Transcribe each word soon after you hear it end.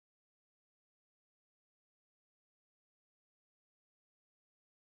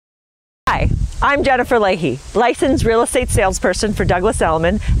Hi, I'm Jennifer Leahy, licensed real estate salesperson for Douglas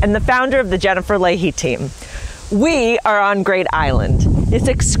Elliman and the founder of the Jennifer Leahy team. We are on Great Island. This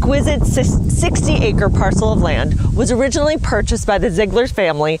exquisite 60-acre parcel of land was originally purchased by the Ziegler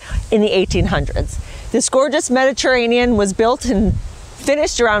family in the 1800s. This gorgeous Mediterranean was built and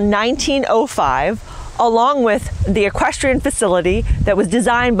finished around 1905, along with the equestrian facility that was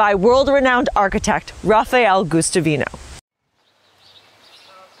designed by world-renowned architect Raphael Guastavino.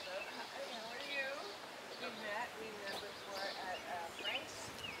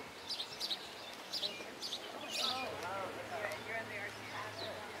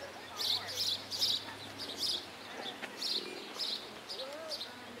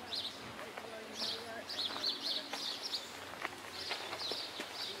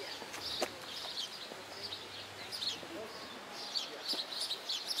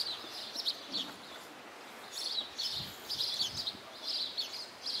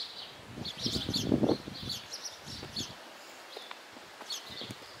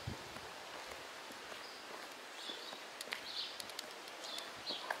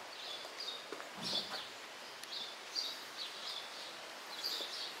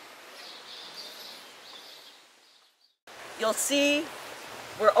 You'll see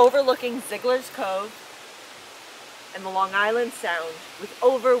we're overlooking Ziegler's Cove and the Long Island Sound with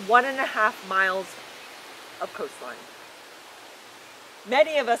over 1.5 miles of coastline.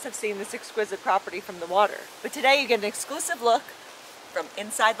 Many of us have seen this exquisite property from the water, but today you get an exclusive look from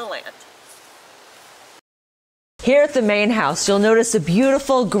inside the land. Here at the main house, you'll notice a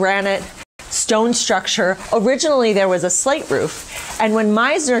beautiful granite stone structure. Originally there was a slate roof, and when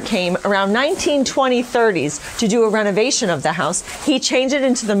Meisner came around 1920-30s to do a renovation of the house, he changed it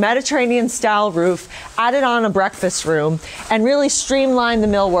into the Mediterranean style roof, added on a breakfast room, and really streamlined the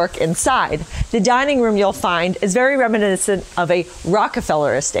millwork inside. The dining room you'll find is very reminiscent of a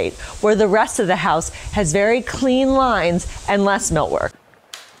Rockefeller estate, where the rest of the house has very clean lines and less millwork.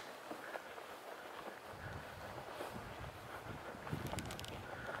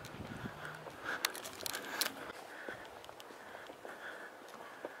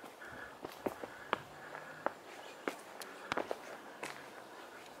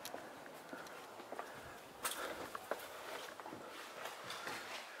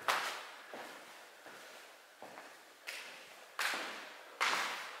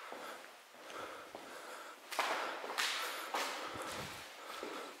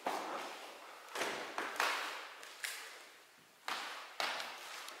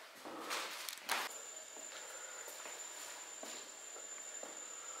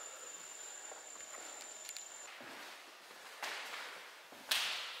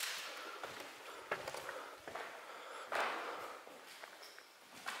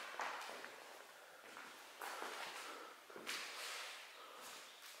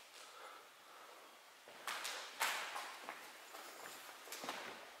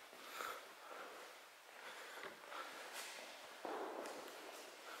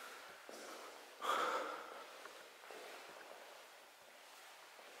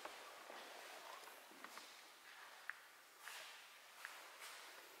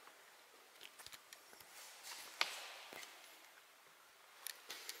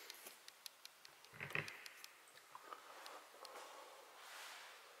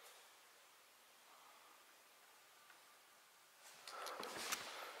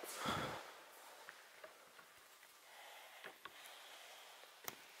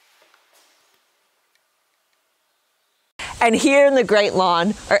 And here in the Great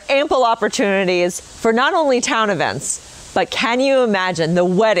Lawn are ample opportunities for not only town events, but can you imagine the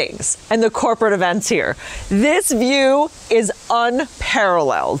weddings and the corporate events here? This view is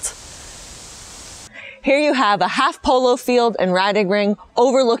unparalleled. Here you have a half polo field and riding ring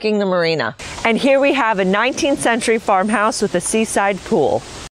overlooking the marina. And here we have a 19th century farmhouse with a seaside pool.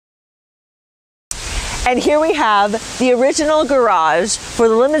 And here we have the original garage for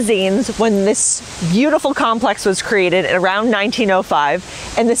the limousines when this beautiful complex was created around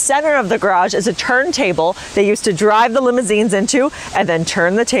 1905. In the center of the garage is a turntable they used to drive the limousines into and then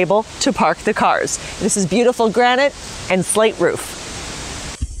turn the table to park the cars. This is beautiful granite and slate roof.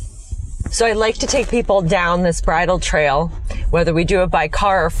 So I like to take people down this bridle trail, whether we do it by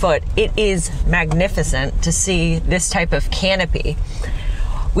car or foot. It is magnificent to see this type of canopy.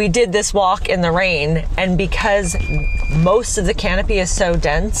 We did this walk in the rain, and because most of the canopy is so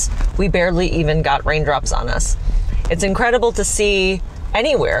dense, we barely even got raindrops on us. It's incredible to see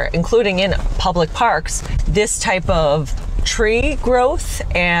anywhere, including in public parks, this type of tree growth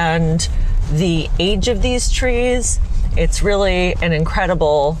and the age of these trees. It's really an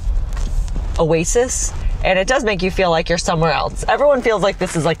incredible oasis And it does make you feel like you're somewhere else. Everyone feels like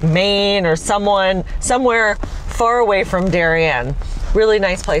this is like Maine or somewhere far away from Darien. Really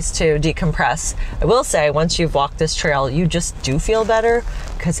nice place to decompress. I will say, once you've walked this trail, you just do feel better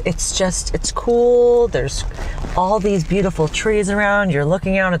because it's cool. There's all these beautiful trees around. You're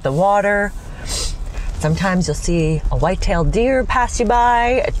looking out at the water. Sometimes you'll see a white-tailed deer pass you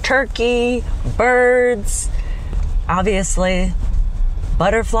by, a turkey, birds, obviously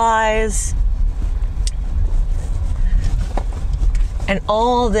butterflies. And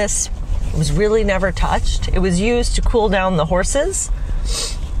all this was really never touched. It was used to cool down the horses.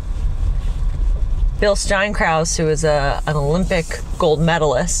 Bill Steinkraus, who is an Olympic gold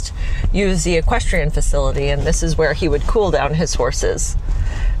medalist, used the equestrian facility, and this is where he would cool down his horses.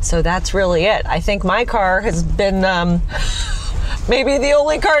 So that's really it. I think my car has been maybe the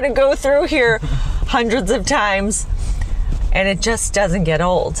only car to go through here hundreds of times, and it just doesn't get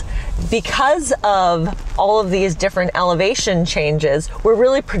old. Because of all of these different elevation changes, we're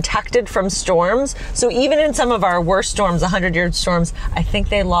really protected from storms. So even in some of our worst storms, 100-year storms, I think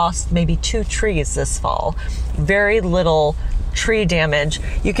they lost maybe 2 trees this fall. Very little tree damage.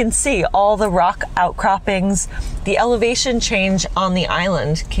 You can see all the rock outcroppings. The elevation change on the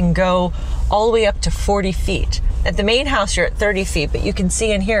island can go all the way up to 40 feet. At the main house, you're at 30 feet, but you can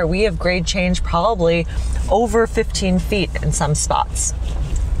see in here, we have grade change probably over 15 feet in some spots.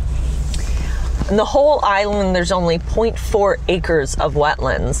 In the whole island, there's only 0.4 acres of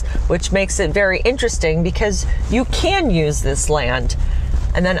wetlands, which makes it very interesting because you can use this land.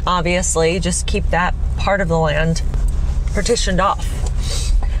 And then obviously just keep that part of the land partitioned off.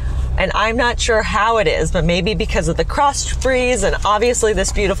 And I'm not sure how it is, but maybe because of the cross breeze and obviously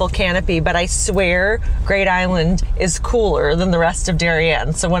this beautiful canopy, but I swear Great Island is cooler than the rest of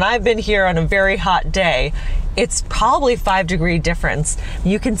Darien. So when I've been here on a very hot day, it's probably 5-degree difference.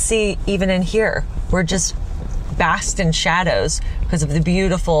 You can see even in here, we're just basked in shadows because of the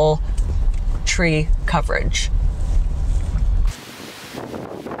beautiful tree coverage.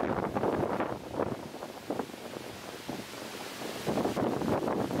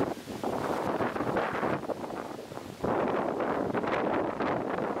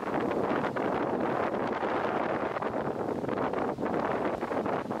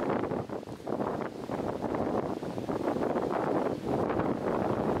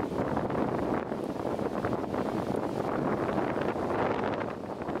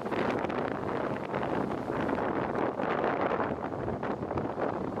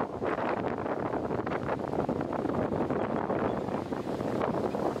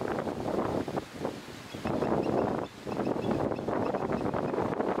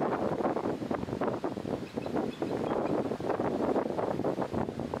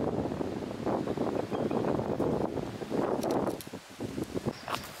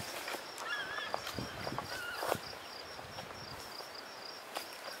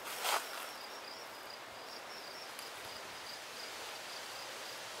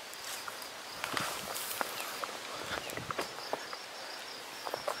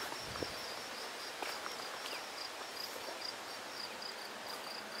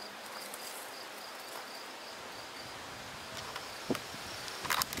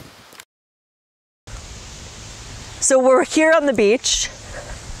 So we're here on the beach.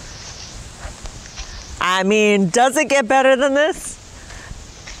 I mean, does it get better than this?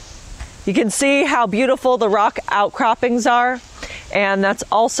 You can see how beautiful the rock outcroppings are. And that's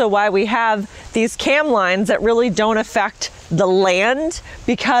also why we have these cam lines that really don't affect the land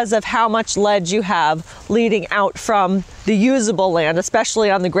because of how much ledge you have leading out from the usable land, especially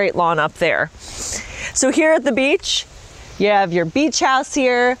on the Great Lawn up there. So here at the beach, you have your beach house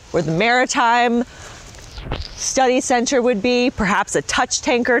here where the maritime study center would be, perhaps a touch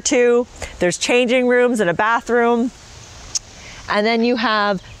tank or two. There's changing rooms and a bathroom. And then you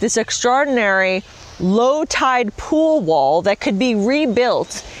have this extraordinary low tide pool wall that could be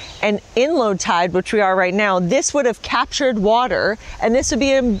rebuilt. And in low tide, which we are right now, this would have captured water, and this would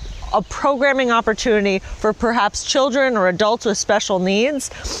be a programming opportunity for perhaps children or adults with special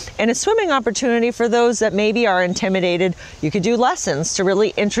needs, and a swimming opportunity for those that maybe are intimidated. You could do lessons to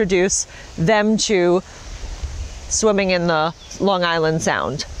really introduce them to swimming in the Long Island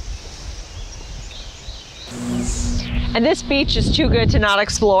Sound. And this beach is too good to not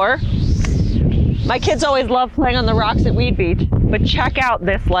explore. My kids always love playing on the rocks at Weed Beach, but check out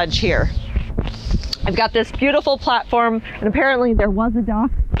this ledge here. I've got this beautiful platform, and apparently there was a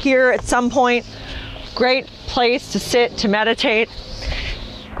dock here at some point. Great place to sit, to meditate.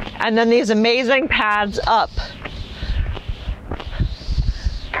 And then these amazing paths up.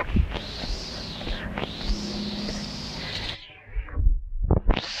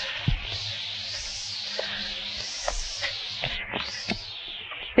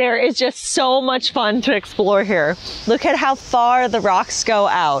 There is just so much fun to explore here. Look at how far the rocks go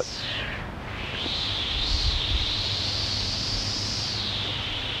out.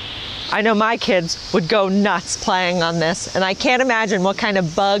 I know my kids would go nuts playing on this, and I can't imagine what kind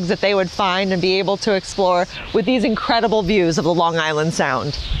of bugs that they would find and be able to explore with these incredible views of the Long Island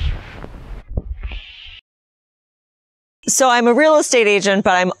Sound. So I'm a real estate agent,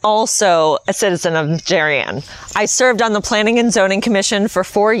 but I'm also a citizen of Darien. I served on the Planning and Zoning Commission for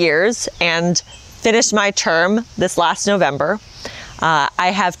 4 years and finished my term this last November.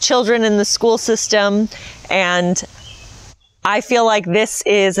 I have children in the school system, and I feel like this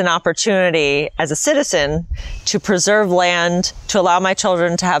is an opportunity as a citizen to preserve land, to allow my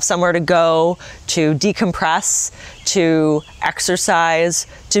children to have somewhere to go, to decompress, to exercise,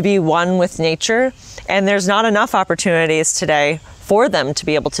 to be one with nature. And there's not enough opportunities today for them to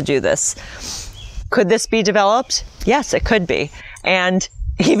be able to do this. Could this be developed? Yes, it could be. And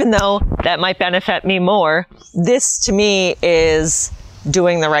even though that might benefit me more, this to me is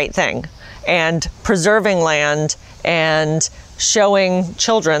doing the right thing and preserving land and showing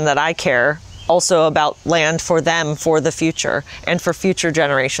children that I care also about land for them, for the future, and for future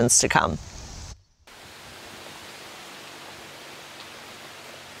generations to come.